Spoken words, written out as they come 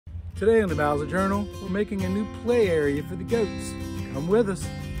Today on the Bowser Journal, we're making a new play area for the goats. Come with us.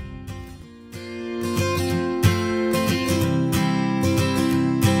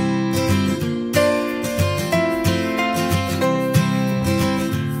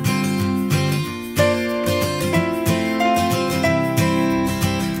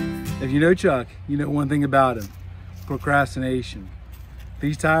 If you know Chuck, you know one thing about him: procrastination.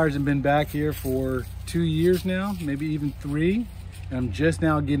 These tires have been back here for 2 years now, maybe even 3, and I'm just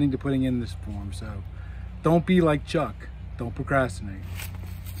now getting to putting in this form. So don't be like Chuck, don't procrastinate.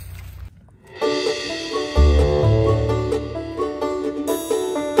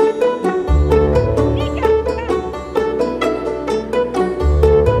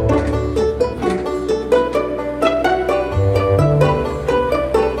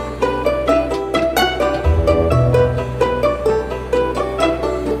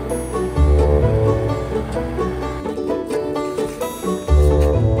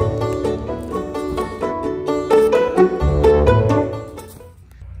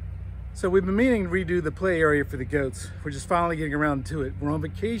 So we've been meaning to redo the play area for the goats. We're just finally getting around to it. We're on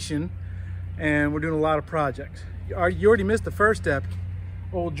vacation and we're doing a lot of projects. You already missed the first step.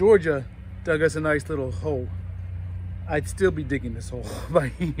 Old Georgia dug us a nice little hole. I'd still be digging this hole by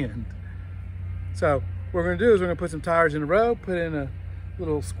hand. So what we're gonna do is we're gonna put some tires in a row, put in a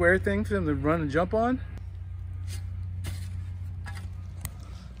little square thing for them to run and jump on.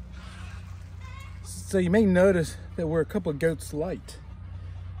 So you may notice that we're a couple of goats light.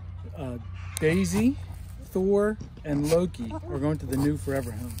 Daisy, Thor, and Loki are going to the new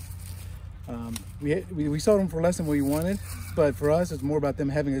forever home. We sold them for less than we wanted, but for us it's more about them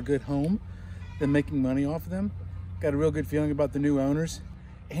having a good home than making money off of them. Got a real good feeling about the new owners,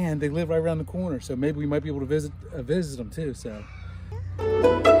 and they live right around the corner, so maybe we might be able to visit them too. So.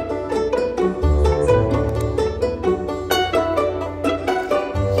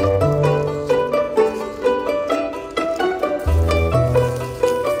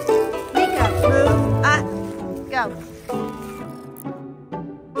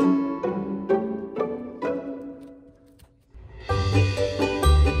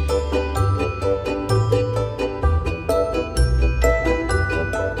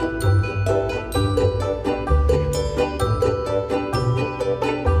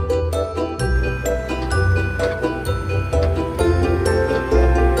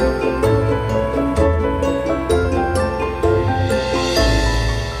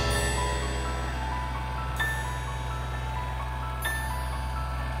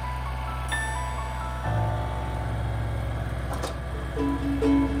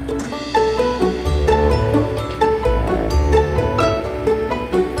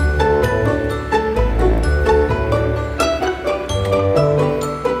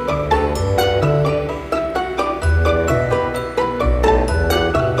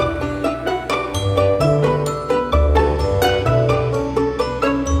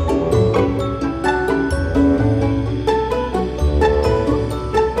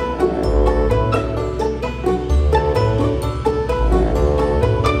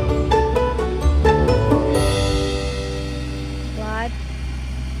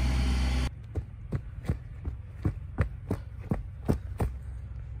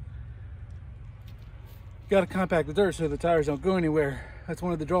 Got to compact the dirt so the tires don't go anywhere. That's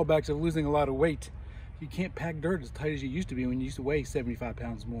one of the drawbacks of losing a lot of weight. You can't pack dirt as tight as you used to be when you used to weigh 75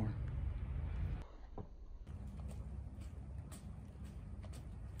 pounds more.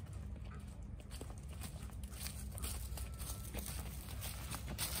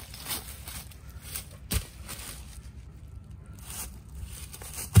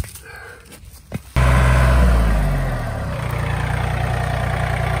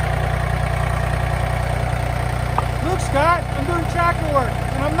 Scott, I'm doing tractor work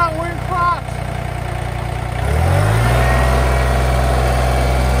and I'm not wearing Crocs.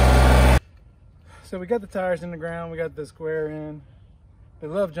 So we got the tires in the ground, we got the square in. They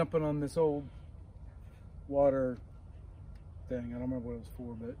love jumping on this old water thing. I don't remember what it was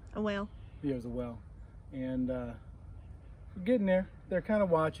for, but a well. Yeah, it was a well. And we're getting there. They're kind of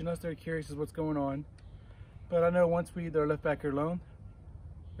watching us. They're curious as what's going on. But I know once they're left back here alone,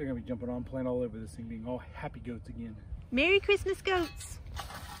 they're gonna be jumping on, playing all over this thing, being all happy goats again. Merry Christmas, goats.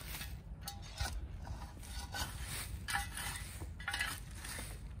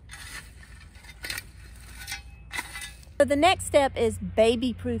 So the next step is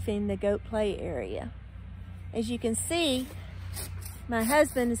baby-proofing the goat play area. As you can see, my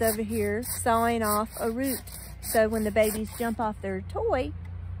husband is over here sawing off a root. So when the babies jump off their toy,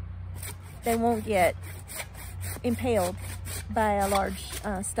 they won't get impaled by a large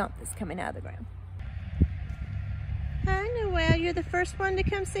stump that's coming out of the ground. Hi, Noel. Well, you're the first one to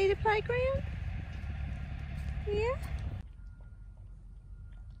come see the playground? Yeah?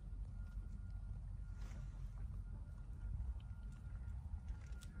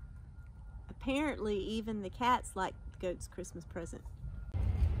 Apparently, even the cats like the goat's Christmas present.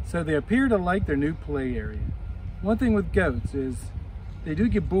 So they appear to like their new play area. One thing with goats is they do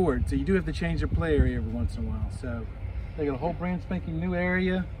get bored, so you do have to change their play area every once in a while. So they got a whole brand spanking new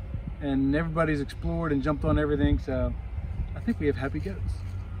area, and everybody's explored and jumped on everything, so I think we have happy goats.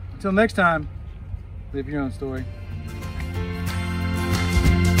 Until next time, live your own story.